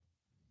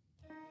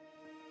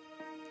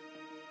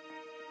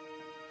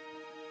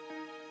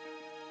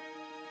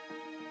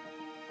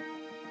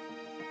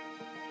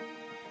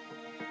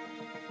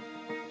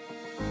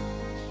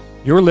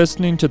You're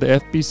listening to the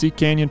FBC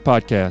Canyon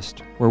podcast,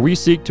 where we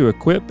seek to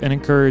equip and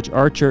encourage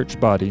our church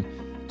body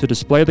to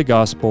display the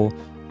gospel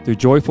through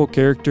joyful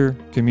character,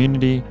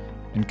 community,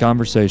 and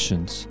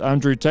conversations. I'm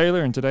Drew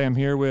Taylor, and today I'm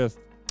here with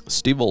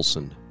Steve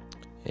Olson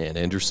and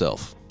Andrew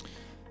Self.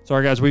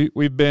 Sorry, guys,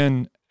 we've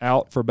been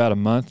out for about a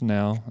month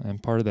now,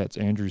 and part of that's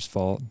Andrew's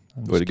fault.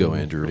 Way to go,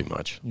 Andrew. Pretty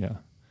much. Yeah.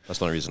 That's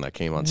the only reason I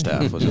came on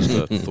staff, was just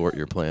to thwart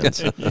your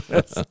plans.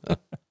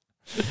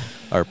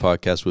 Our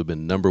podcast would have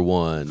been number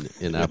one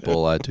in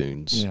Apple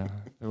iTunes. Yeah,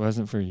 it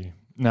wasn't for you.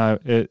 No,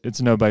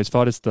 it's nobody's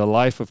fault. It's the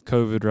life of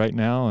COVID right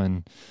now,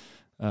 and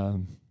as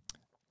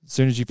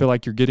soon as you feel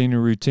like you're getting a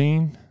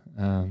routine,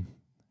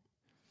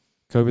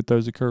 COVID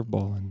throws a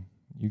curveball, and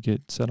you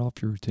get set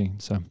off your routine.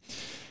 So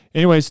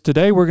anyways,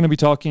 today we're going to be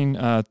talking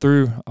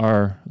through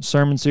our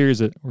sermon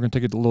series. We're going to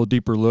take a little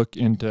deeper look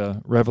into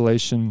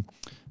Revelation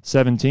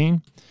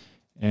 17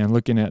 and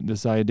looking at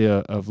this idea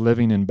of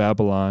living in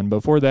Babylon.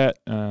 Before that,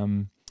 I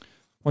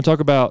want to talk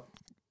about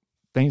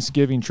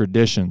Thanksgiving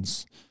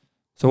traditions.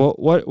 So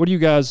what do you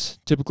guys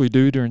typically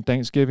do during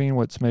Thanksgiving?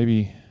 What's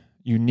maybe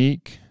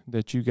unique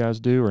that you guys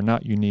do, or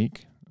not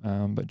unique,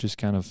 but just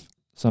kind of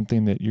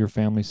something that your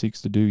family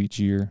seeks to do each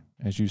year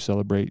as you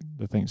celebrate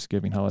the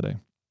Thanksgiving holiday?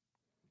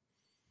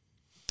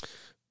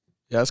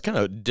 Yeah, it's kind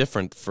of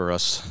different for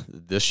us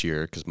this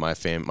year because my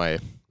family,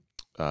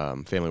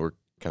 we're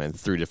kind of in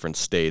 3 different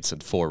states,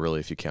 and 4 really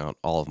if you count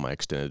all of my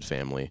extended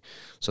family.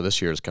 So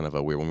this year is kind of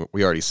a weird one.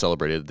 We already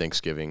celebrated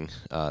Thanksgiving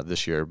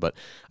this year, but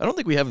I don't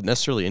think we have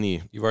necessarily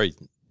any. You've already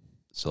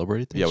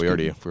celebrated Thanksgiving?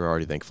 Yeah, we're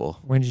already thankful.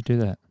 When did you do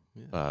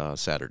that?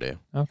 Saturday.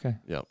 Okay.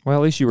 Yep. Well,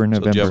 at least you were in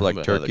November. So did you have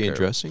like turkey and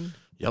dressing?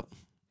 Yep.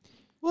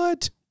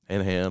 What?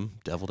 And ham,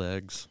 deviled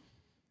eggs.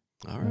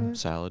 All right.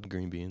 Salad,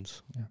 green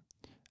beans. Yeah.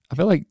 I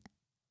feel like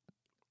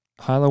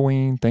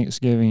Halloween,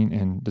 Thanksgiving,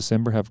 and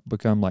December have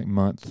become like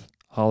month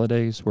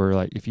holidays where,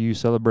 like, if you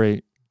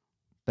celebrate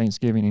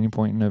Thanksgiving any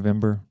point in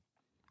November,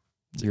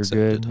 you're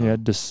good. Huh? Yeah,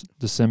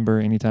 December,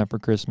 anytime for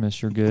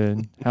Christmas, you're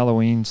good.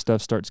 Halloween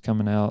stuff starts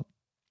coming out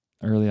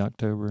early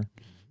October.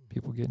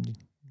 People getting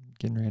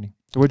ready.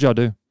 So what'd y'all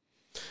do?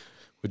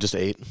 We just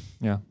ate.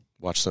 Yeah.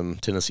 Watched some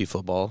Tennessee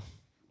football.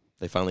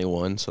 They finally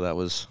won, so that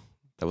was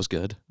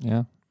good.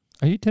 Yeah.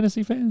 Are you a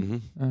Tennessee fan?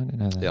 Mm-hmm. I didn't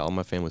know that. Yeah, all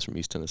my family's from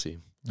East Tennessee.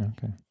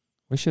 Okay.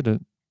 We should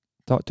have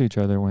talked to each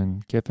other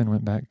when Kiffin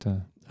went back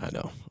to. I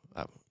know.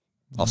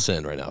 I'll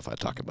send right now if I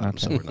talk about him,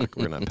 so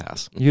we're not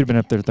pass. You'd have been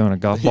up there throwing a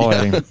golf ball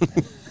at him.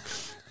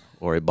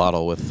 Or a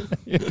bottle with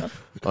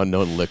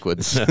unknown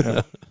liquids.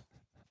 I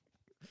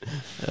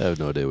have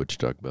no idea what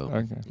you're talking about.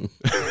 Okay.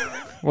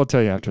 We'll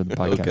tell you after the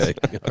podcast.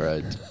 Okay. All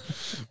right.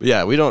 But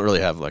yeah, we don't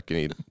really have like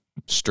any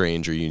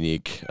strange or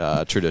unique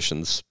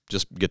traditions.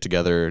 Just get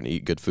together and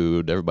eat good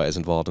food. Everybody's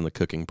involved in the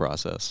cooking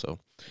process. So,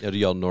 Now, do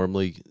y'all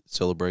normally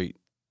celebrate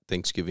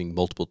Thanksgiving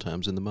multiple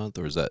times in the month,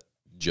 or is that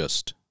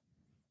just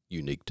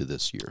unique to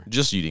this year?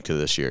 just unique to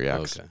this year, yeah.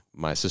 'Cause Okay.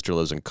 my sister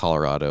lives in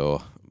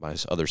Colorado. My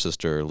other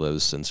sister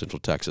lives in Central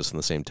Texas in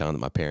the same town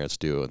that my parents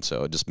do. And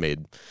so it just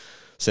made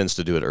sense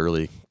to do it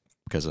early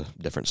because of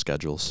different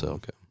schedules. So,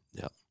 Okay.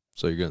 yeah.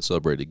 So you're going to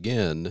celebrate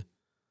again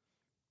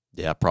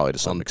yeah, probably to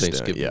some on extent.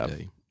 Thanksgiving Yeah.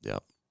 Day. Yeah.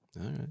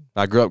 All right.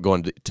 I grew up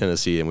going to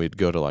Tennessee, and we'd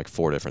go to like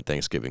 4 different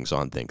Thanksgivings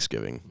on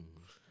Thanksgiving.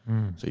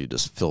 Mm. So you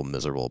just feel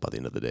miserable by the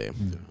end of the day.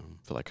 Mm.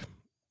 Feel like,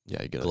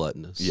 yeah, you get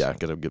Gluttonous.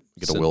 get a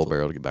Sinful.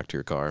 wheelbarrow to get back to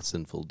your car.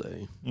 Sinful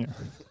day. Yeah.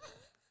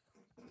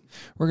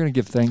 We're going to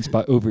give thanks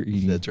by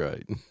overeating. That's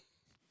right.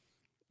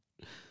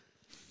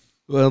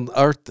 Well,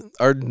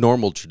 our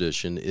normal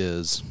tradition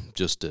is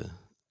just to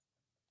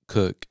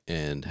cook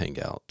and hang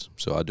out.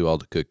 So I do all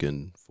the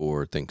cooking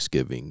for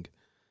Thanksgiving.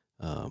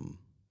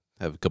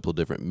 Have a couple of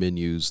different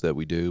menus that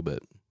we do, but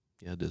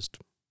yeah, just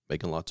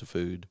making lots of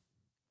food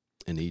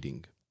and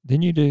eating.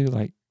 Didn't you do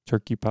like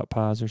turkey pot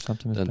pies or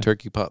something? Done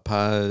turkey pot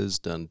pies,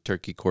 done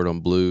turkey cordon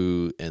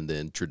bleu, and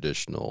then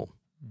traditional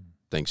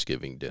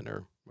Thanksgiving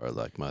dinner are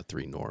like my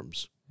 3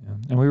 norms. Yeah.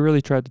 And we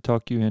really tried to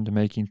talk you into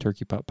making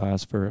turkey pot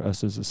pies for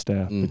us as a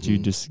staff, but you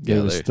Mhm. just Yeah,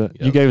 gave us they- you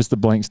yeah. gave us the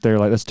blank stare,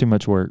 like that's too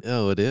much work.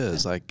 Oh, it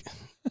is. Like,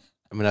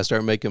 I mean, I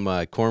started making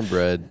my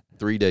cornbread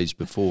 3 days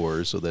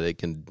before so that it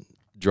can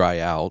dry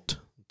out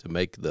to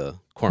make the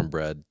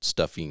cornbread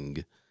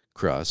stuffing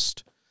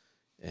crust,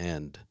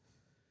 and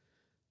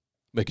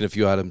making a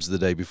few items the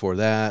day before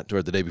that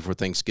or the day before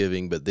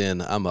Thanksgiving. But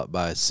then I'm up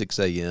by 6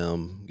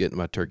 a.m. getting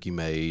my turkey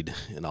made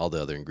and all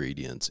the other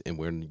ingredients. And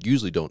we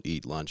usually don't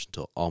eat lunch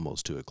until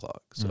almost 2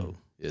 o'clock. So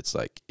it's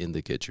like in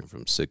the kitchen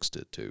from 6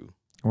 to 2.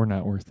 We're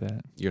not worth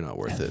that. You're not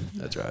worth it.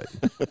 That's right.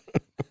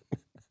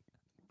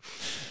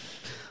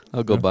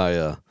 I'll go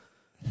buy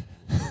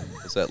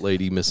is that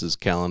lady Mrs.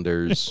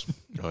 Calendar's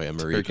Oh, yeah,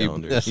 Marie turkey?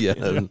 Callender's. Yeah,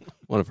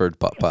 one of her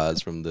pot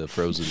pies from the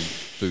frozen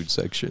food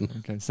section.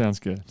 Okay, sounds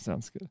good.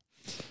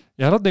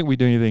 Yeah, I don't think we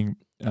do anything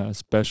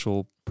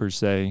special per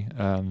se.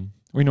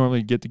 We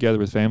normally get together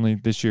with family.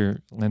 This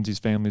year, Lindsay's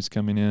family's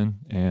coming in,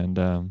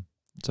 and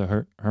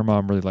so her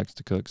mom really likes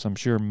to cook. So I'm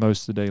sure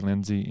most of the day,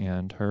 Lindsay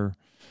and her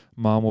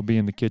mom will be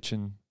in the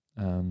kitchen.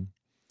 Do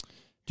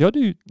y'all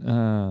do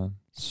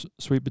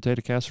sweet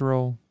potato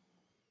casserole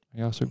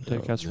You know, sweet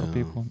potato casserole, Yeah.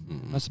 people.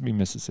 Must be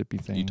Mississippi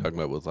thing. You talking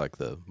about with like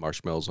the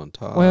marshmallows on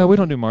top? Well, we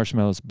don't do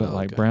marshmallows, but Oh,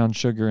 like okay. brown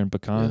sugar and Yeah.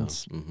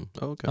 pecans.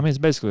 Oh, okay. I mean, it's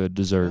basically a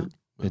dessert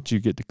Yeah. that you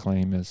get to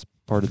claim as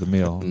part of the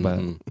meal, but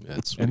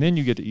That's and then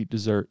you get to eat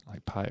dessert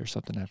like pie or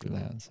something after Yeah.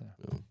 that. So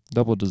Yeah.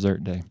 double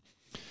dessert day.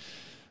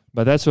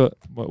 But that's what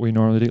we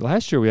normally do.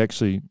 Last year we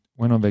actually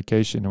went on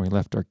vacation and we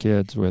left our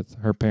kids with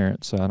her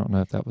parents. So I don't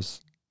know if that was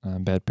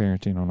bad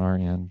parenting on our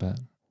end, but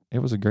it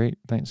was a great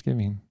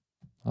Thanksgiving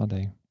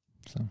holiday.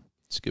 So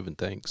it's giving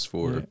thanks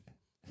for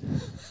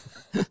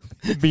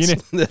being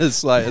it.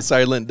 this like a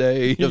silent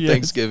day of Yes.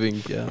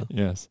 Thanksgiving. Yeah.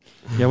 Yes.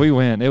 Yeah, we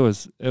went. It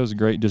was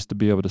great just to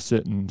be able to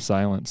sit in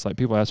silence. Like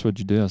people asked, what'd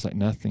you do? I was like,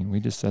 nothing. We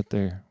just sat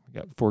there. We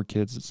got 4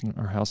 kids.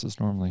 Our house is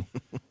normally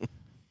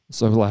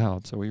so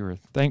loud. So we were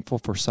thankful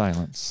for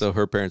silence. So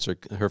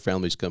her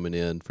family's coming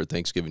in for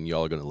Thanksgiving.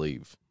 Y'all are going to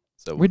leave.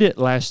 So We did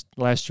last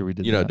year. We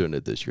did. you're that. not doing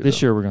it this year. This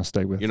though. year we're gonna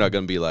stay with. You're not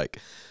going to be like,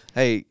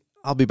 hey,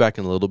 I'll be back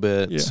in a little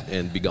bit Yeah.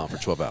 and be gone for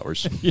 12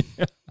 hours. Yeah,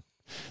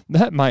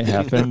 that might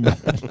happen.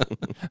 But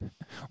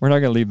we're not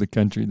gonna leave the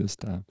country this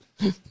time.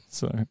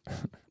 So,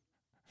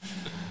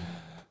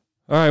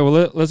 all right.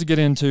 Well, let's get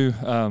into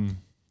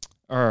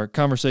our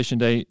conversation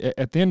today.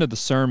 At the end of the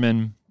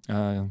sermon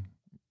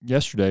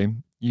yesterday,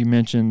 you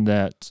mentioned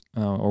that,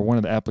 or one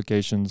of the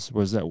applications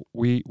was that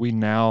we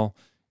now,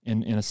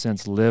 in a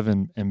sense, live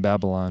in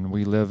Babylon.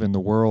 We live in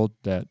the world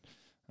that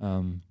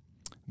the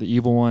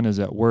evil one is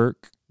at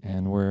work,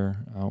 and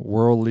where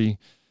worldly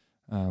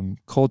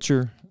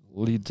culture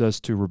leads us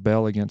to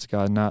rebel against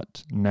God,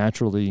 not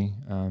naturally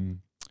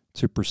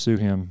to pursue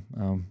Him.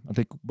 I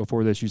think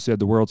before this you said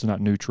the world's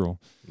not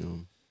neutral. Yeah.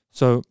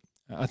 So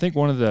I think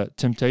one of the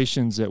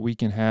temptations that we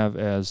can have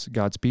as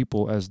God's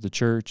people, as the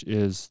church,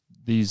 is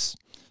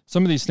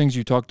some of these things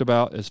you talked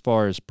about as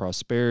far as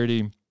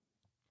prosperity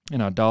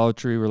and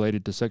idolatry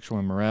related to sexual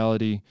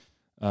immorality,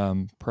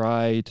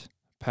 pride,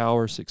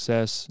 power,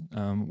 success.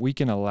 We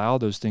can allow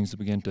those things to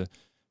begin to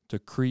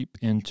creep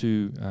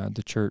into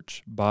the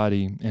church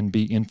body and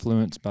be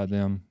influenced by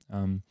them.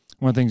 One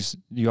of the things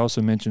you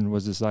also mentioned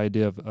was this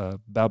idea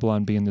of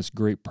Babylon being this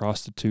great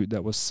prostitute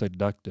that was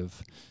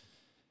seductive.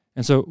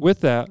 And so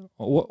with that,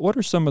 what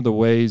are some of the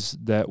ways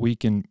that we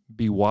can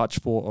be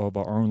watchful of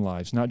our own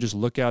lives, not just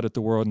look out at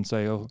the world and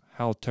say, oh,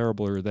 how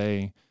terrible are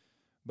they,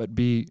 but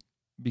be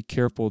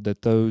careful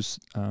that those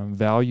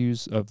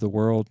values of the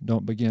world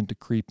don't begin to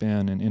creep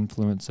in and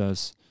influence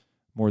us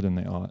more than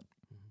they ought.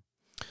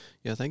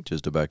 Yeah, I think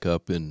just to back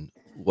up in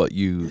what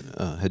you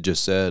had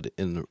just said,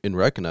 in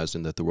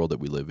recognizing that the world that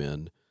we live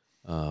in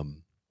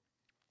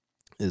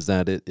is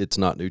that it's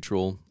not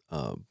neutral.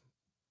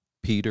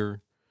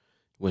 Peter,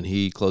 when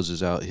he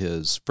closes out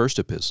his first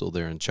epistle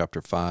there in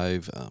chapter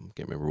 5,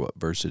 can't remember what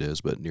verse it is,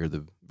 but near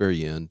the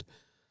very end,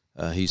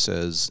 he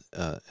says,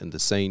 and the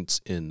saints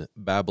in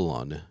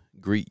Babylon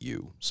greet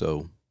you.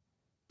 So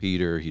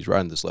Peter, he's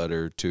writing this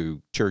letter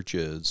to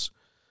churches,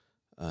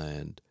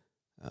 and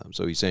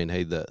so he's saying,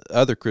 hey, the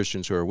other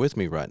Christians who are with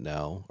me right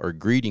now are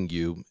greeting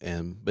you,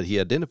 but he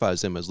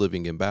identifies them as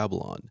living in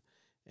Babylon.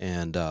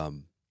 And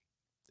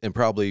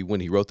probably when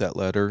he wrote that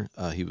letter,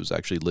 he was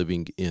actually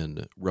living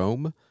in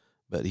Rome,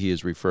 but he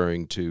is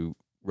referring to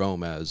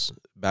Rome as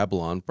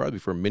Babylon, probably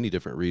for many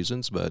different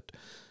reasons, but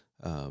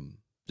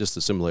just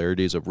the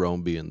similarities of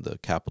Rome being the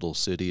capital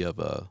city of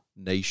a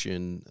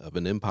nation, of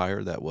an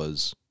empire that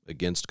was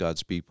against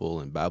God's people,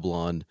 and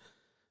Babylon,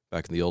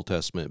 back in the Old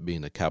Testament,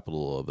 being the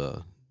capital of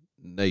a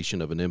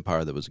nation of an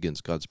empire that was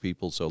against God's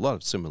people. So a lot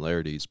of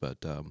similarities,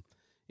 but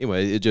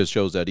anyway, it just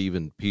shows that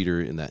even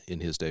Peter in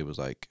his day was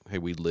like, hey,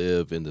 we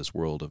live in this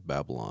world of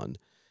Babylon,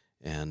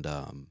 and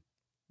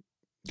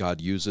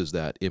God uses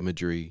that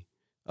imagery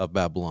of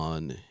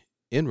Babylon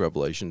in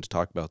Revelation to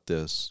talk about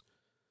this,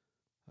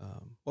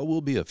 what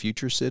will be a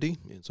future city.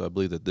 And so I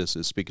believe that this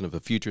is speaking of a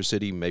future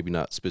city, maybe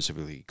not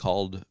specifically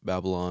called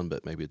Babylon,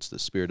 but maybe it's the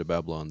spirit of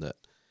Babylon that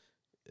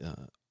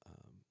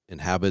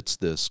inhabits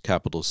this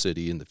capital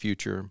city in the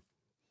future.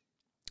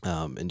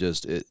 And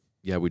just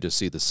we just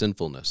see the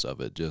sinfulness of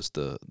it, just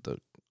the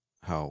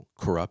how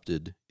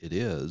corrupted it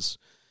is,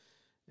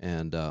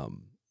 and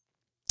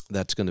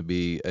that's going to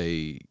be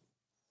a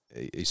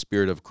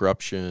spirit of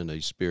corruption,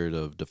 a spirit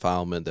of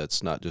defilement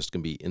that's not just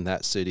going to be in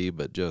that city,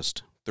 but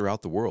just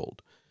throughout the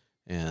world.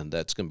 And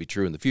that's going to be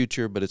true in the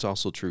future, but it's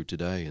also true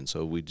today. And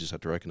so we just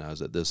have to recognize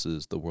that this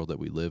is the world that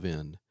we live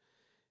in,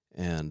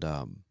 and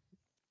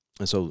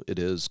so it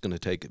is going to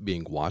take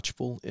being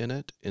watchful in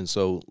it. And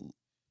so,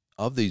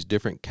 of these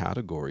different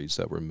categories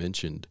that were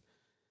mentioned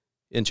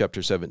in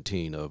chapter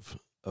 17 of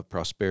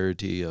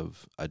prosperity,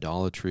 of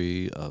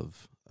idolatry,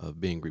 of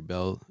being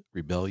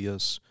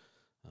rebellious,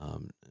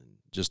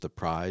 just the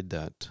pride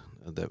that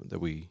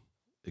we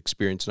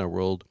experience in our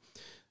world,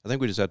 I think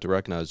we just have to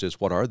recognize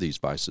just what are these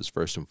vices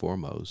first and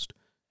foremost,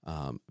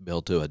 be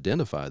able to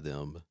identify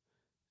them,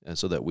 and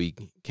so that we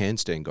can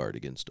stand guard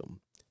against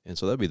them. And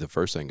so that'd be the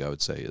first thing I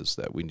would say, is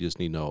that we just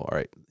need to know, all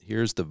right,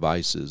 here's the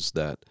vices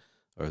that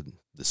are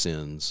the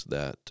sins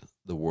that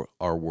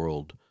our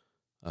world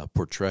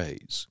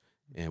portrays.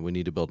 And we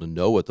need to be able to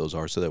know what those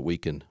are so that we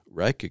can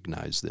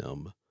recognize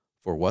them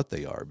for what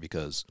they are,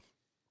 because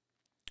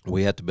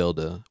we have to be able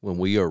to, when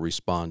we are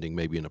responding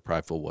maybe in a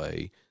prideful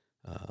way,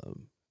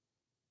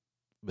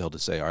 be able to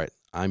say, all right,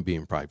 I'm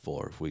being prideful.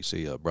 Or if we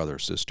see a brother or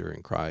sister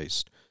in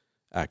Christ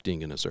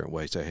acting in a certain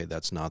way, say, hey,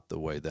 that's not the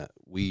way that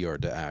we are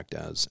to act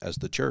as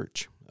the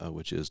church,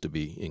 which is to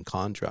be in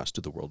contrast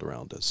to the world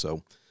around us.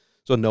 So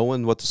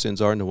knowing what the sins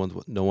are,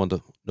 knowing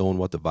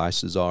what the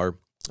vices are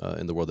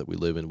in the world that we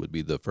live in would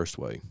be the first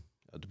way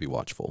to be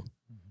watchful.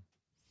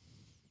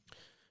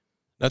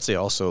 I'd say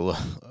also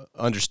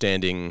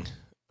understanding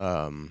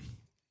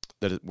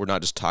that we're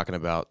not just talking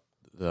about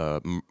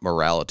the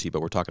morality,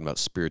 but we're talking about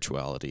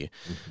spirituality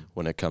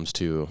when it comes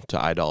to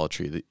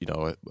idolatry.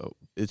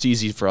 It's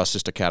easy for us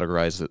just to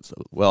categorize it.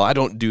 Well, I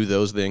don't do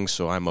those things,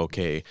 so I'm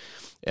okay.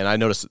 And I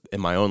notice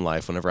in my own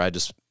life, whenever I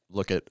just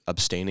look at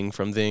abstaining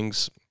from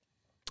things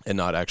and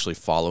not actually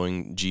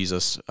following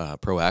Jesus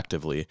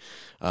proactively,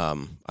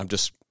 I'm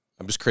just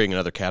creating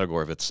another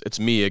category of it's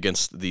me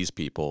against these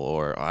people,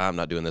 or I'm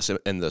not doing this.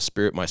 And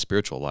my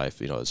spiritual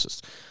life, it's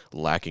just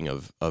lacking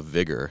of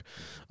vigor.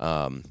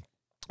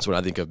 So when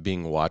I think of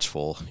being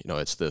watchful,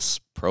 it's this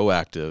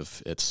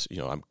proactive. It's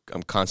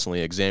I'm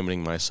constantly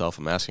examining myself.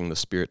 I'm asking the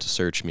Spirit to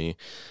search me,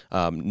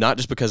 not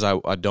just because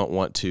I don't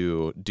want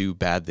to do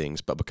bad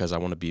things, but because I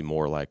want to be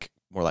more like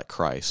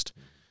Christ.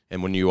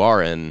 And when you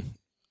are in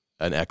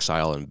an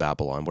exile in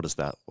Babylon, what does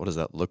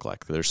that look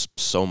like? There's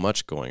so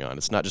much going on.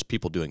 It's not just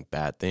people doing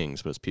bad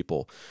things, but it's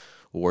people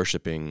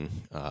worshiping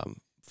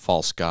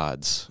false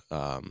gods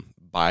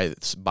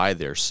by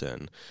their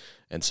sin.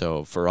 And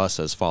so for us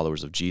as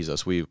followers of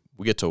Jesus, we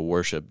get to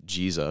worship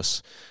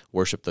Jesus,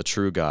 worship the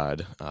true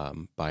God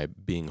by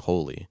being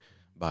holy,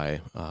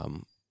 by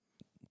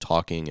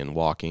talking and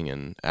walking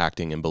and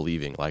acting and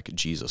believing like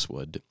Jesus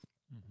would.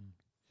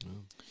 Mm-hmm.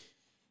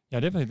 Yeah, I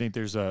definitely think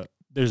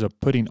there's a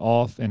putting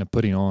off and a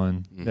putting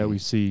on that we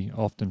see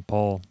often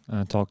Paul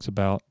talks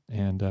about.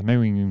 And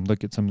maybe we can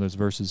look at some of those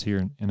verses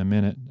here in a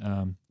minute.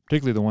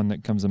 Particularly the one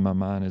that comes in my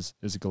mind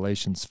is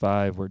Galatians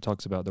 5, where it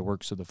talks about the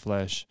works of the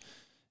flesh,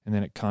 and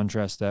then it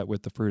contrasts that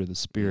with the fruit of the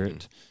Spirit.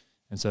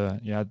 Mm-hmm. And so,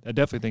 I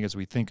definitely think as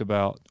we think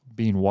about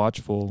being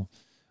watchful,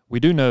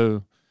 we do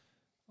know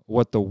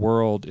what the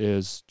world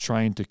is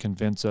trying to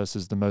convince us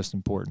is the most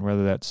important,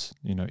 whether that's,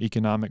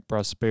 economic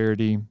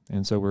prosperity.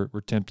 And so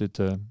we're tempted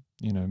to,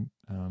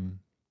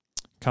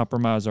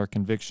 compromise our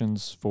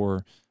convictions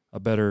for a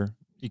better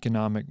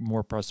economic,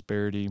 more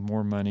prosperity,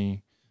 more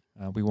money.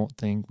 We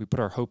put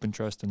our hope and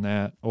trust in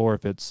that. Or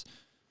if it's,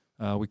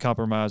 we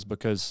compromise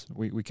because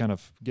we kind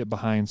of get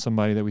behind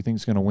somebody that we think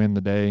is going to win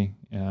the day.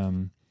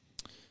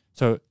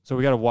 So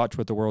we got to watch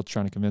what the world's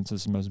trying to convince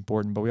us is most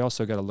important, but we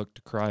also got to look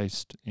to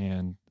Christ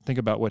and think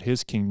about what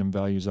his kingdom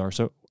values are.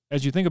 So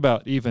as you think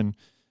about even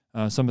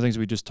some of the things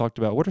we just talked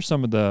about, what are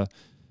some of the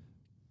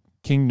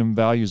kingdom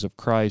values of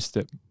Christ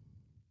that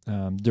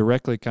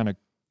directly kind of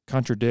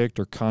contradict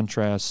or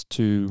contrast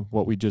to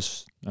what we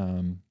just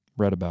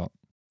read about?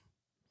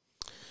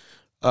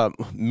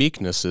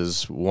 Meekness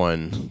is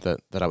one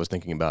that I was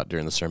thinking about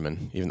during the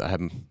sermon. Even though I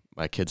have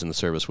my kids in the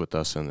service with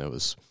us, and it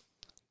was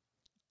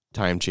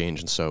time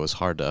change, and so it was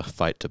hard to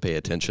fight to pay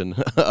attention.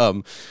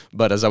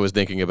 But as I was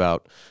thinking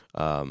about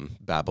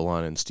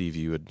Babylon, and Steve,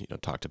 you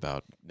had talked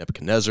about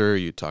Nebuchadnezzar,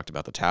 you talked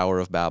about the Tower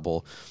of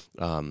Babel,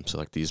 so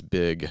like these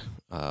big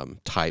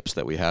types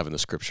that we have in the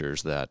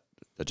scriptures that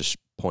just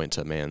point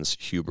to man's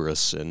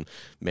hubris and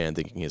man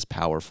thinking he is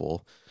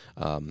powerful.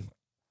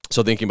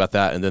 So thinking about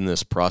that, and then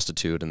this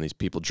prostitute and these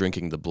people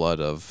drinking the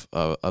blood of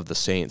the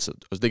saints. I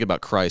was thinking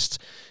about Christ's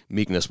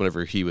meekness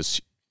whenever he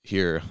was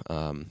here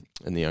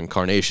in the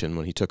incarnation.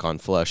 When he took on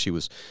flesh, he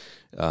was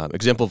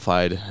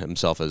exemplified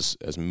himself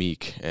as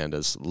meek and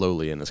as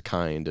lowly and as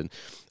kind. And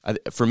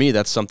for me,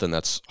 that's something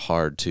that's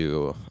hard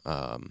for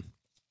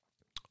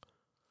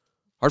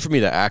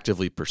me to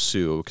actively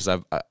pursue,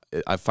 because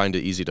I find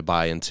it easy to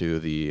buy into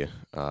the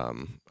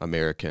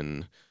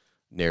American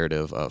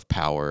narrative of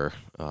power.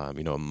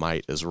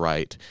 Might is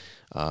right.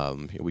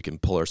 We can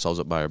pull ourselves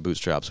up by our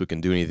bootstraps. We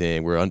can do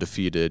anything. We're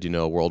undefeated.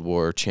 World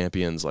War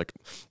champions, like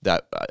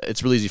that.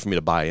 It's really easy for me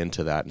to buy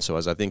into that. And so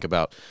as I think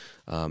about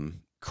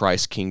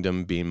Christ's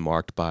kingdom being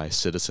marked by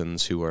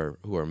citizens who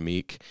are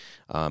meek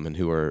and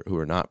who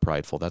are not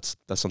prideful, that's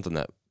something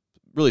that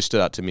really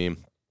stood out to me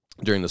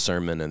during the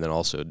sermon, and then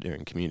also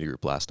during community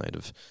group last night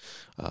of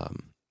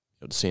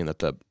seeing that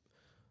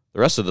the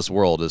rest of this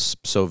world is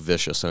so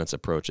vicious in its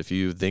approach. If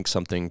you think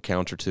something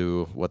counter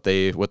to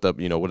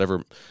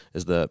whatever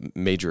is the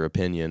major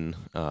opinion,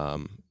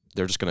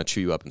 they're just going to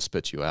chew you up and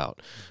spit you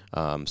out.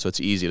 So it's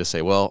easy to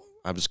say, well,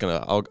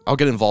 I'll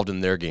get involved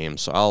in their game.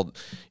 So I'll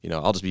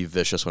just be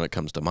vicious when it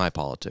comes to my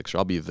politics, or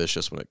I'll be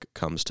vicious when it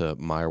comes to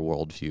my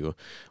worldview.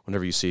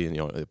 Whenever you see,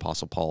 the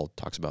Apostle Paul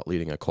talks about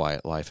leading a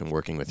quiet life and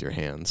working with your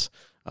hands.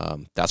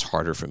 That's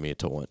harder for me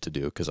to want to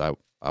do, because I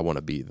want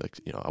to be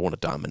I want to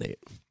dominate.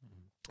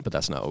 But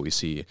that's not what we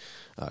see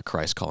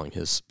Christ calling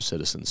his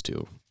citizens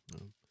to.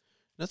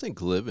 I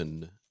think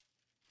living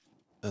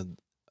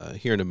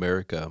here in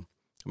America,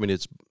 I mean,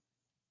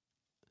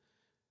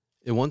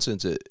 in one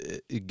sense,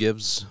 it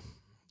gives,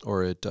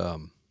 or it,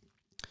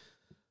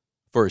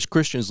 for as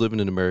Christians living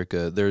in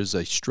America, there's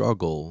a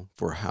struggle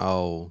for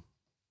how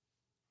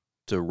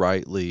to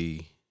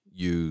rightly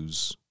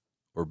use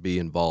or be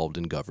involved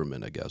in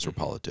government, I guess, or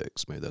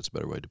politics. Maybe that's a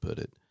better way to put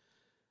it.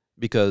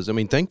 Because, I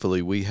mean,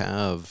 thankfully we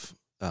have,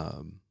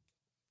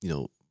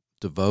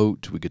 to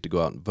vote. We get to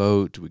go out and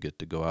vote. We get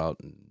to go out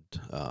and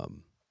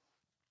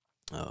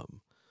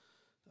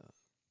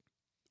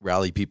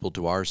rally people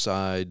to our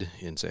side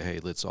and say, hey,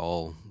 let's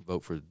all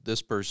vote for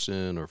this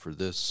person or for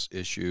this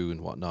issue and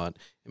whatnot.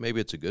 And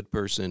maybe it's a good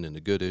person and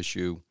a good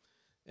issue.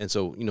 And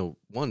so,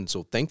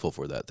 so thankful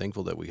for that,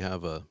 thankful that we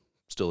have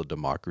still a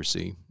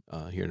democracy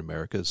here in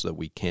America so that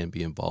we can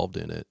be involved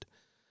in it.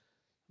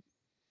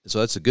 So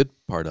that's a good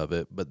part of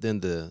it. But then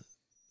the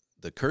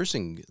curse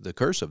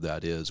of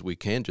that is we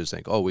can just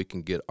think, we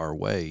can get our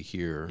way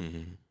here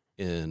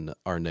in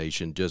our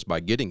nation just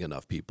by getting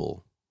enough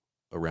people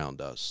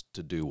around us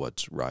to do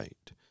what's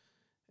right.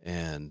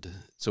 And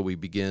so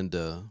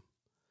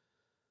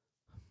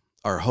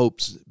our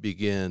hopes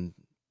begin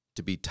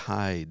to be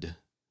tied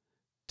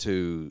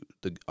to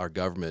our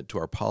government, to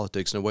our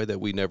politics in a way that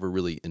we never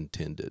really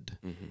intended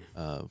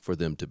for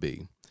them to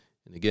be.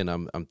 And again,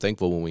 I'm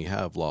thankful when we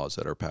have laws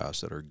that are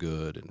passed that are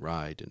good and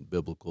right and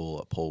biblical,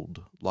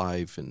 uphold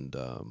life and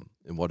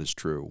what is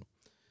true.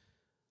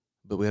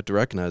 But we have to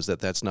recognize that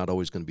that's not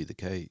always going to be the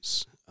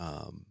case.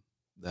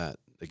 That,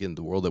 again,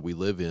 the world that we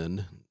live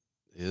in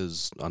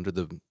is under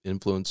the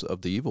influence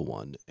of the evil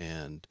one.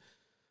 And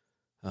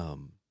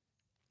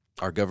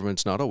our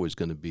government's not always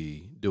going to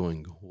be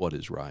doing what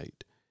is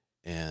right.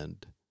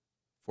 And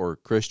for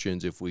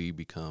Christians, if we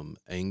become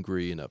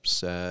angry and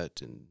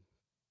upset and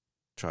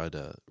try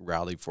to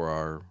rally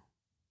for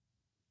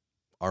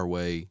our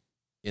way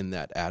in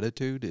that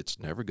attitude, it's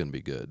never going to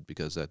be good,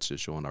 because that's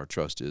just showing our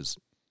trust is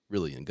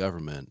really in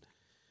government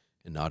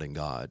and not in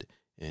God.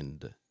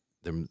 And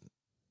then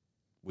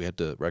we have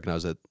to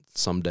recognize that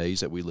some days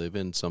that we live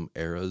in, some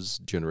eras,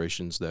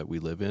 generations that we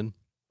live in,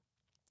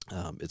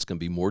 it's going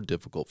to be more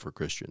difficult for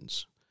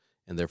Christians.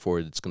 And therefore,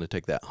 it's going to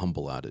take that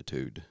humble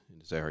attitude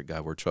and say, all right,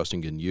 God, we're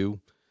trusting in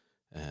you,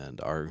 and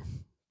our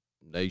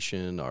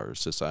nation, our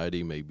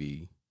society may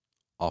be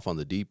off on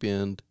the deep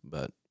end,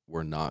 but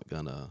we're not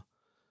gonna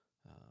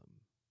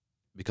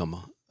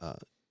become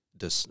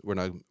we're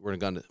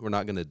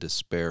not gonna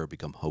despair,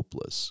 become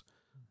hopeless,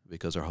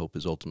 because our hope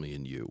is ultimately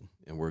in you,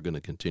 and we're going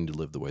to continue to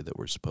live the way that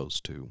we're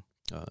supposed to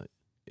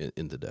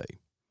in the day.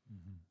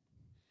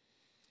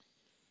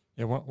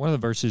 Yeah, one of the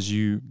verses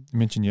you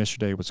mentioned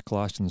yesterday was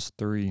Colossians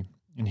 3,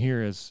 and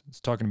here it's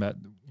talking about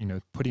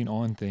putting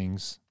on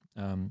things.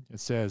 It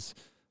says,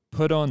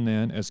 "Put on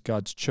then as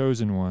God's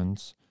chosen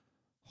ones,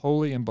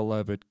 holy and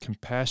beloved,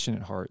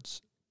 compassionate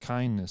hearts,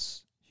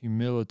 kindness,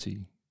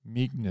 humility,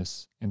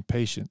 meekness, and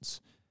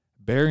patience,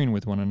 bearing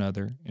with one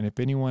another, and if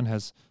anyone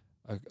has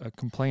a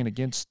complaint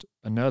against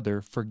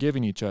another,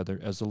 forgiving each other,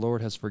 as the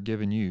Lord has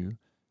forgiven you,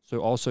 so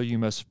also you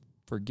must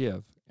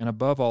forgive. And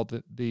above all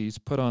these,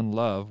 put on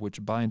love,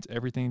 which binds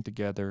everything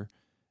together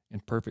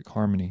in perfect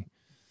harmony."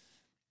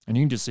 And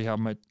you can just see how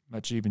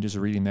much even just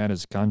reading that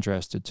is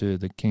contrasted to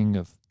the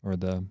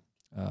the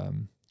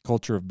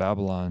culture of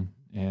Babylon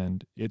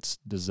and its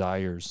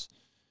desires.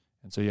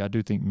 And so, I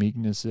do think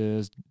meekness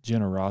is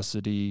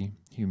generosity,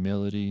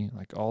 humility,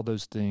 like all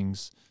those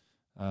things.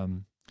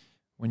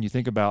 When you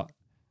think about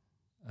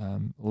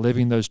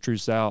living those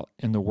truths out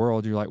in the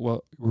world, you're like,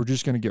 well, we're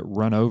just going to get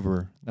run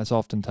over. That's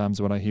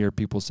oftentimes what I hear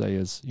people say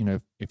is,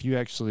 if you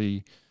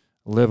actually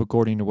live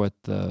according to what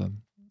the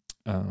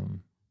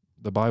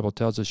Bible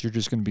tells us, you're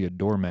just going to be a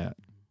doormat,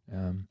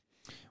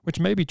 which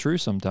may be true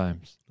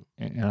sometimes.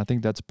 And I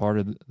think that's part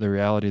of the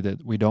reality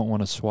that we don't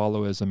want to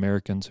swallow as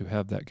Americans who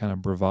have that kind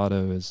of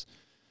bravado, is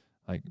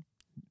like,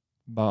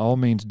 by all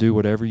means, do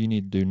whatever you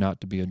need to do not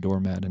to be a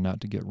doormat and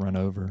not to get run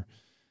over.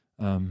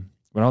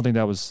 But I don't think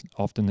that was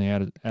often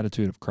the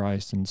attitude of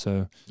Christ. And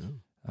so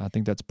I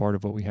think that's part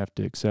of what we have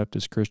to accept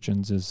as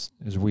Christians is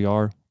we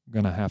are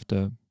going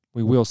to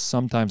we will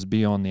sometimes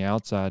be on the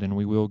outside, and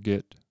we will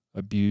get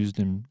abused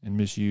and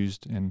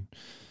misused. And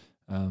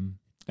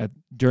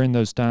during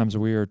those times,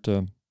 we are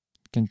to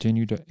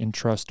continue to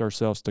entrust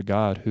ourselves to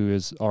God, who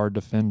is our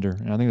defender.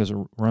 And I think that's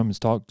what Romans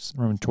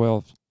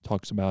 12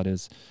 talks about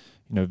is,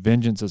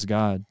 vengeance is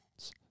God's,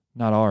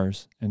 not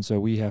ours. And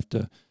so we have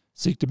to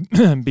seek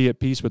to be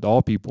at peace with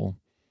all people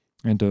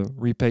and to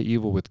repay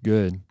evil with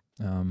good.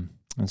 And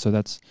so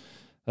that's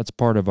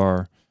part of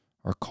our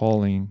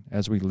calling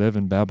as we live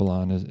in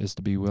Babylon is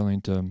to be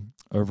willing to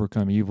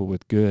overcome evil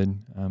with good,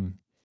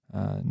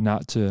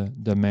 not to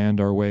demand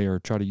our way or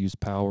try to use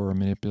power or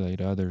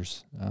manipulate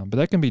others. But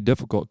that can be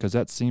difficult because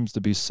that seems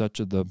to be so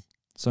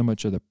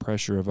much of the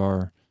pressure of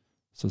our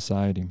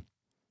society.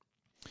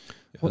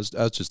 I was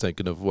just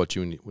thinking of what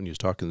when you was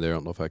talking there. I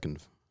don't know if I can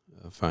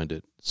find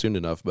it soon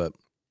enough, but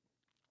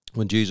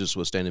when Jesus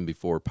was standing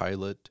before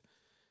Pilate,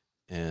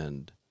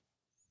 and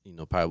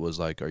Pilate was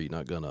like, "Are you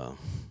not gonna?"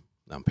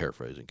 I'm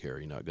paraphrasing,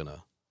 Carrie. "You're not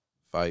gonna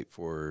fight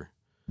for,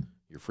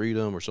 your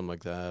freedom or something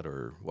like that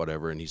or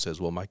whatever. And he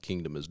says, well, my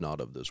kingdom is not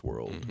of this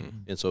world.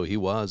 Mm-hmm. And so he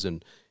was,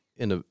 in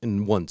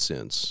one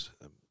sense,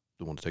 I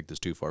don't want to take this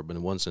too far, but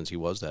in one sense, he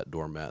was that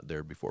doormat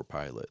there before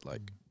Pilate.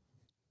 Like,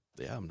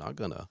 yeah, I'm not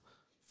going to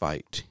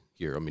fight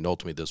here. I mean,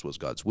 ultimately, this was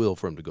God's will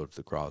for him to go to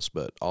the cross,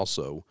 but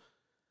also,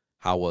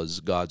 how was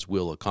God's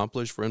will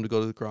accomplished for him to go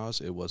to the cross?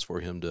 It was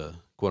for him to,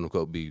 quote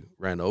unquote, be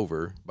ran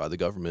over by the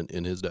government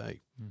in his day.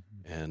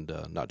 Mm-hmm.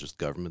 And not just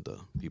the government, the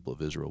people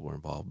of Israel were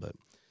involved. But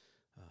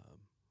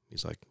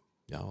he's like,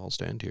 yeah, I'll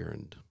stand here.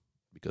 And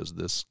because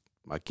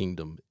my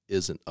kingdom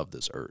isn't of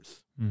this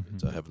earth, Mm-hmm.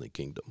 it's a heavenly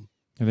kingdom.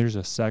 And there's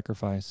a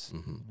sacrifice.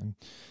 Mm-hmm. And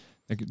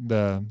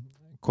the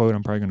quote,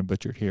 I'm probably going to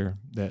butcher it here,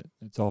 that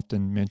it's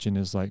often mentioned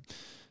is like,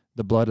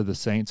 the blood of the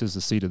saints is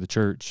the seed of the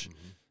church.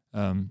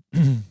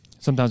 Mm-hmm.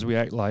 Sometimes we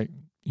act like,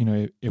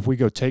 if we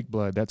go take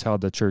blood, that's how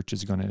the church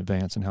is going to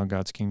advance and how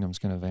God's kingdom is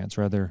going to advance,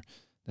 rather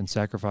than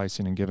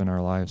sacrificing and giving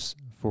our lives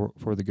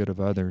for the good of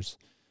others.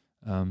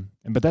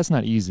 But that's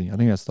not easy. I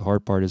think that's the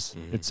hard part. Is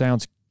Mm-hmm. it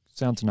sounds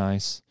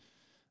nice,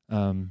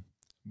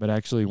 but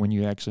actually, when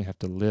you actually have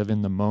to live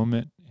in the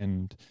moment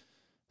and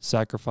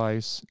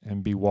sacrifice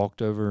and be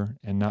walked over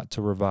and not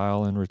to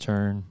revile in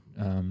return,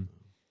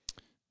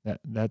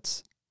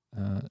 that's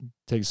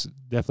takes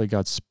definitely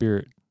God's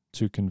Spirit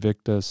to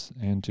convict us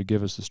and to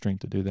give us the strength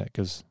to do that.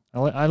 Because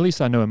at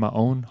least I know in my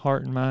own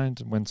heart and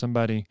mind, when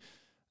somebody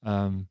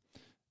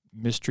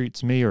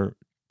mistreats me, or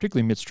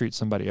particularly mistreats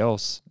somebody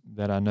else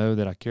that I know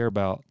that I care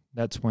about,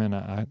 that's when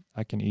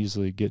I can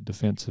easily get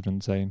defensive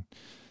and say,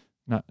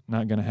 not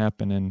going to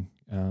happen,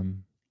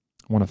 and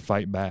want to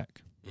fight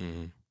back.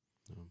 Mm-hmm.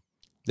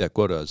 That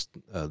quote,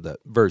 that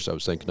verse I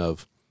was thinking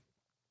of,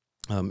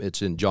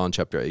 it's in John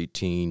chapter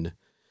 18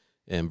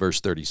 and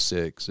verse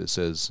 36. It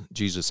says,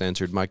 Jesus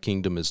answered, my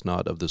kingdom is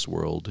not of this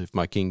world. If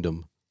my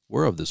kingdom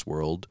were of this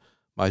world,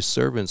 my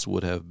servants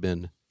would have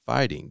been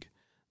fighting,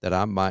 that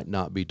I might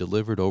not be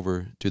delivered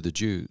over to the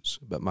Jews.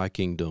 But my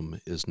kingdom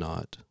is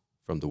not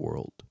from the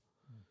world.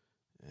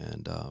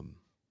 And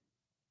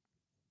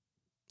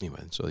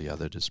anyway, so yeah,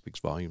 that just speaks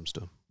volumes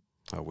to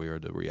how we are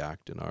to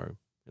react in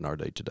our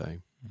day to day.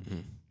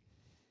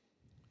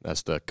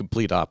 That's the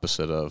complete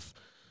opposite of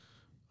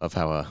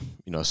how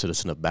a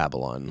citizen of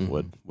Babylon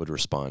Mm-hmm. would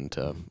respond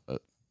to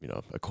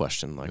a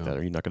question like Yeah. that.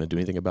 Are you not going to do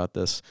anything about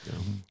this?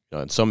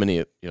 Yeah. And so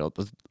many, in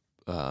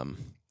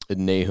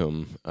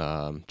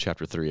Nahum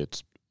chapter 3,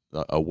 it's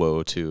a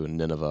woe to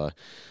Nineveh,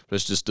 but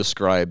it just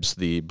describes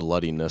the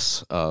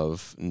bloodiness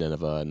of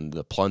Nineveh and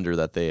the plunder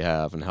that they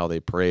have and how they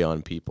prey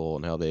on people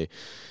and how they,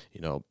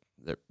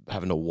 they're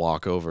having to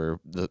walk over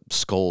the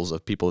skulls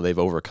of people they've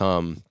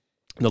overcome.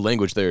 The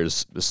language there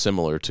is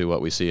similar to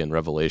what we see in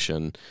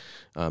Revelation.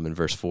 In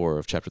verse 4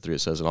 of chapter 3, it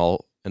says,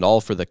 and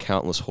all for the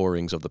countless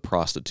whorings of the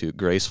prostitute,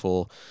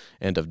 graceful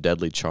and of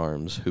deadly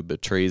charms, who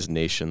betrays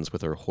nations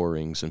with her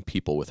whorings and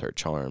people with her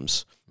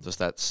charms. Just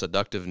that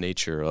seductive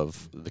nature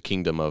of the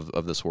kingdom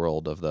of this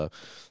world, of the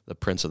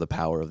prince of the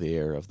power of the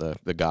air, of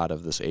the god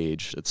of this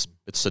age. It's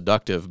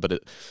seductive, but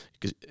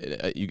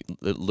it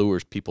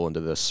lures people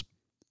into this,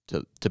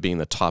 to being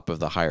the top of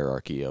the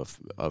hierarchy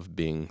of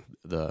being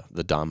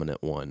the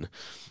dominant one.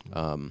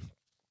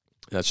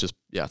 That's just,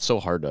 it's so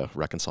hard to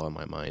reconcile in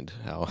my mind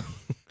how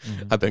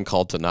I've been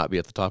called to not be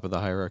at the top of the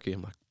hierarchy.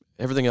 I'm like,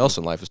 everything else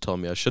in life is telling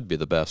me I should be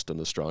the best and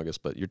the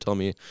strongest, but you're telling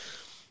me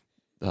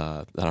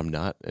that I'm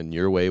not, and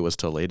your way was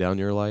to lay down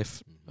your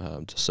life,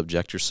 to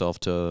subject yourself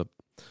to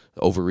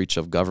the overreach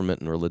of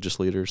government and religious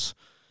leaders.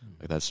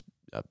 Like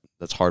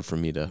that's hard for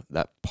me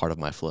that part of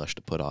my flesh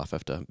to put off. I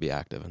have to be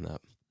active in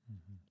that.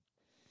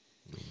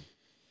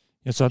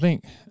 Yeah, so I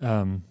think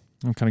I'm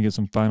kind of get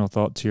some final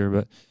thoughts here,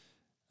 but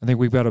I think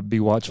we've got to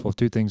be watchful of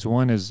two things.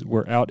 One is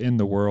we're out in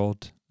the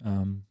world,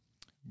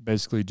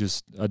 basically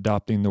just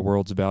adopting the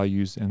world's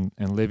values and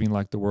living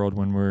like the world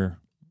when we're,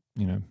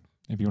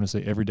 if you want to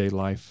say everyday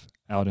life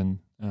out in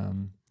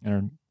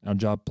our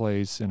job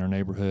place, in our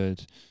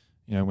neighborhood,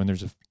 when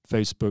there's a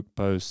Facebook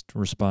post,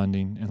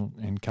 responding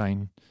and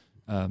kind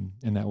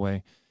in that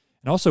way.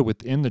 And also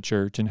within the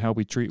church and how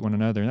we treat one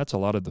another. And that's a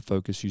lot of the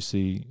focus you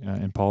see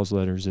in Paul's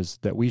letters, is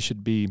that we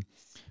should be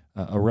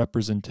a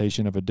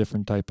representation of a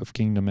different type of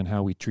kingdom and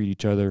how we treat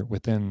each other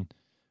within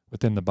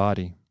the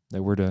body.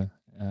 That we're to,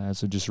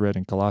 as I just read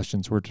in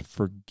Colossians, we're to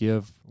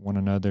forgive one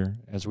another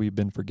as we've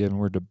been forgiven.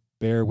 We're to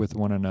bear with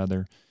one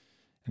another.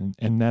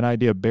 And that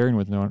idea of bearing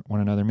with one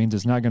another means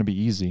it's not going to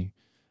be easy.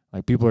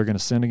 Like, people are going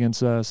to sin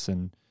against us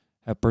and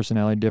have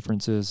personality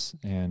differences,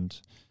 and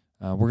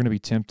we're going to be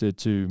tempted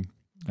to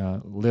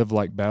live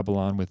like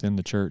Babylon within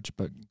the church,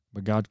 but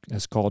God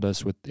has called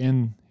us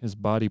within his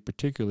body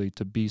particularly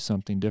to be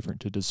something different,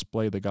 to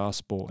display the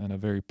gospel in a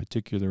very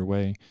particular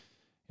way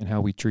in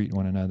how we treat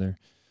one another.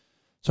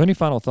 So any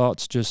final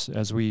thoughts just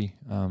as we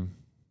kind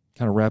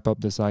of wrap up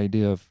this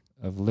idea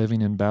of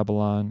living in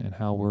Babylon and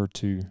how we're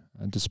to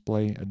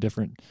display a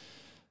different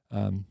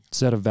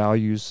set of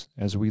values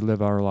as we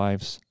live our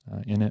lives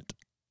in it?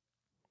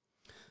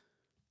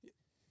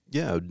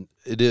 Yeah,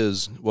 it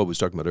is what we was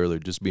talking about earlier,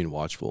 just being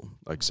watchful,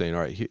 like saying,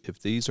 all right,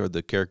 if these are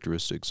the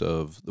characteristics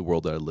of the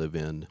world that I live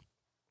in,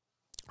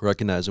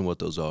 recognizing what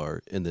those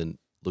are, and then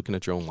looking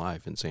at your own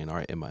life and saying, all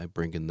right, am I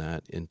bringing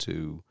that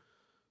into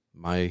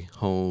my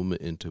home,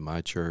 into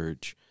my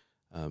church?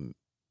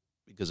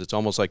 Because it's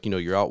almost like,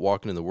 you're out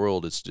walking in the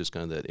world. It's just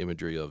kind of that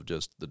imagery of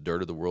just the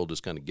dirt of the world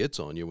just kind of gets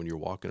on you when you're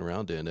walking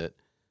around in it.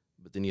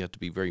 But then you have to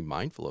be very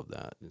mindful of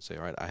that and say,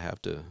 all right, I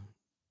have to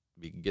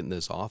be getting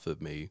this off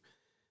of me,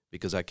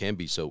 because I can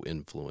be so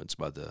influenced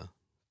by the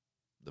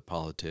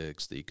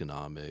politics, the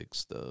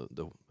economics, the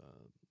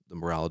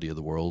morality of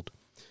the world,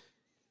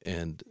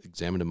 and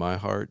examining my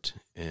heart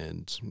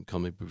and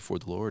coming before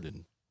the Lord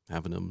and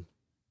having Him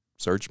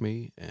search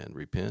me and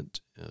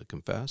repent,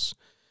 confess,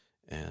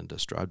 and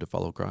strive to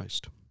follow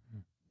Christ.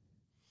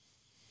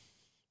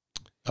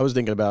 I was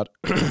thinking about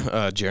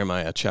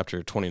Jeremiah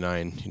chapter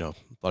 29. A lot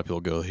of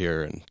people go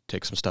here and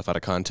take some stuff out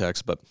of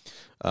context, but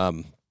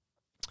an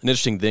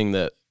interesting thing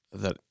that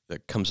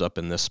comes up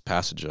in this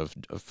passage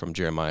from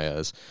Jeremiah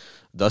is,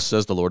 "Thus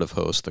says the Lord of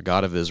hosts, the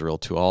God of Israel,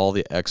 to all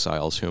the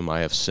exiles whom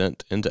I have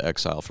sent into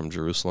exile from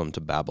Jerusalem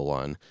to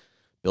Babylon,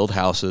 build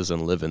houses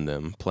and live in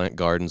them, plant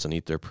gardens and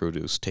eat their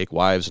produce, take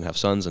wives and have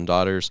sons and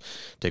daughters,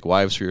 take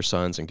wives for your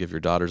sons and give your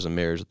daughters in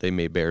marriage, that they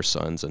may bear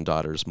sons and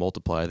daughters,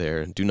 multiply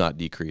there, and do not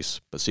decrease,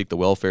 but seek the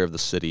welfare of the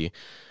city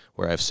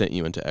where I have sent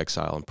you into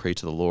exile, and pray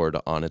to the Lord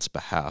on its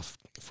behalf,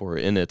 for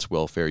in its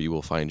welfare you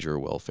will find your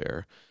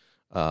welfare."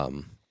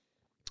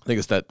 I think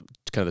it's that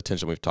kind of the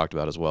tension we've talked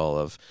about as well,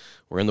 of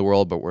we're in the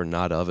world, but we're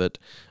not of it.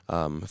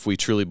 If we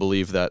truly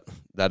believe that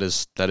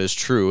is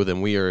true, then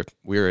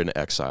we're in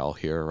exile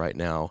here right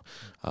now.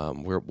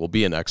 We'll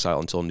be in exile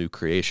until new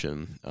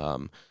creation.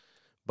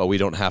 But we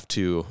don't have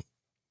to.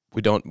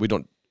 We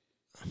don't.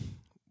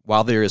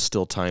 While there is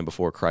still time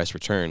before Christ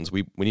returns,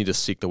 we need to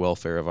seek the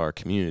welfare of our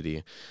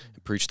community,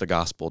 preach the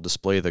gospel,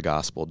 display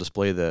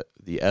the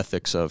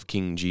ethics of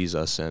King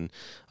Jesus and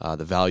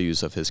the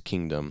values of His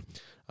kingdom.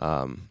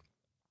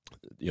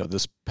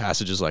 This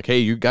passage is like, hey,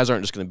 you guys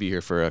aren't just going to be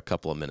here for a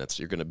couple of minutes.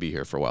 You're going to be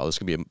here for a while. This is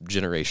going to be a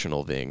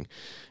generational thing.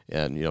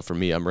 And, for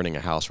me, I'm renting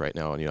a house right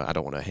now, and, I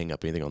don't want to hang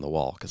up anything on the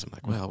wall, because I'm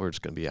like, well, we're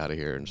just going to be out of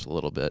here in just a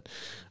little bit.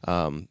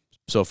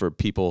 So for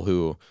people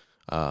who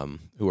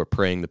are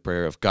praying the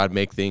prayer of, God,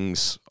 make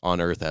things on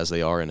earth as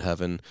they are in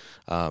heaven,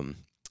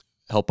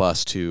 help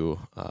us to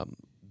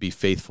be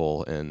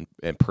faithful and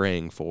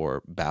praying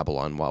for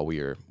Babylon while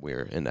we're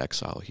in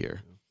exile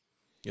here.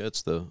 Yeah,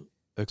 it's the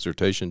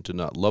exhortation to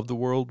not love the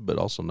world, but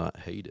also not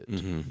hate it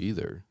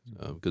either.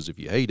 Because if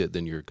you hate it,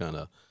 then you're kind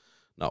of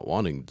not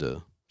wanting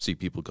to see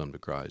people come to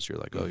Christ. You're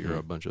like, oh, you're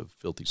a bunch of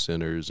filthy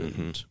sinners,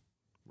 and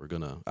we're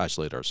going to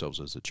isolate ourselves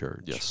as a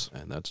church. Yes.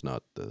 And that's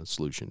not the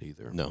solution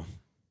either. No.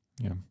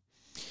 Yeah.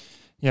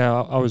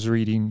 Yeah, I was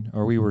reading,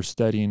 or we were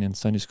studying in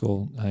Sunday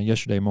school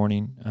yesterday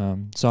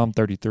morning, Psalm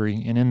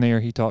 33, and in there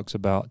he talks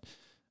about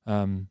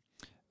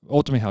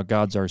ultimately how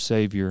God's our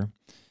Savior,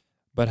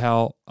 but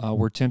how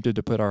we're tempted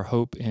to put our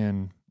hope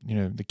in,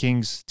 the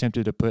king's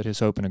tempted to put his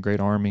hope in a great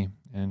army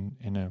and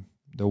in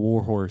the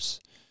war horse,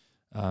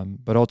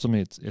 but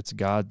ultimately it's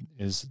God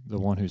is the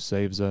one who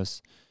saves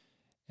us.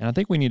 And I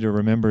think we need to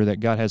remember that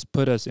God has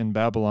put us in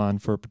Babylon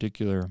for a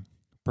particular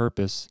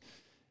purpose,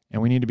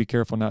 and we need to be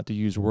careful not to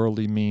use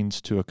worldly means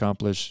to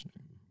accomplish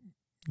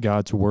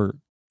God's work.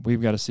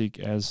 We've got to seek,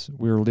 as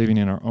we're living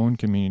in our own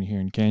community here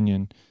in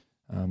Canyon,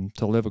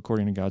 to live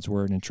according to God's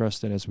word, and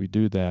trust that as we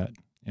do that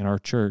in our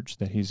church,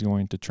 that He's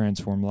going to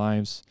transform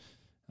lives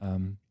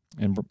and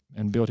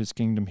build His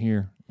kingdom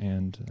here.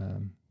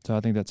 And so I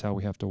think that's how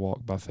we have to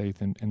walk by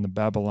faith in the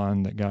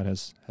Babylon that God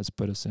has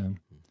put us in.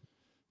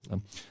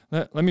 So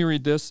let me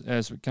read this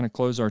as we kind of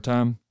close our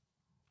time.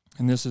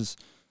 And this is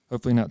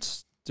hopefully not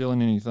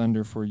stealing any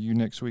thunder for you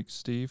next week,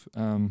 Steve.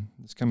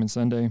 It's coming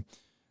Sunday.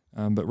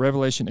 But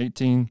Revelation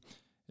 18,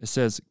 it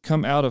says,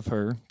 "Come out of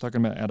her,"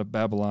 talking about out of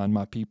Babylon,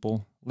 "my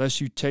people,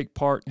 lest you take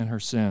part in her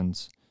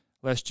sins,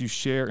 lest you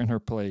share in her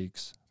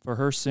plagues. For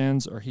her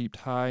sins are heaped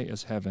high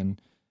as heaven,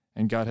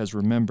 and God has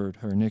remembered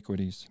her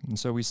iniquities." And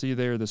so we see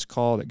there this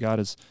call that God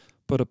has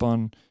put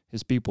upon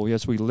His people.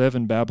 Yes, we live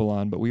in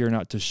Babylon, but we are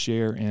not to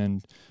share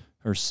in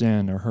her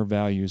sin or her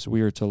values.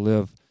 We are to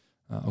live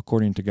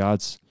according to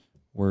God's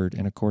word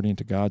and according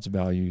to God's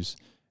values,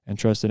 and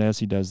trust that as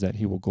He does that,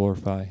 He will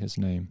glorify His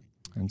name.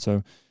 And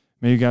so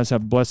may you guys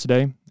have a blessed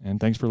day, and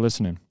thanks for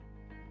listening.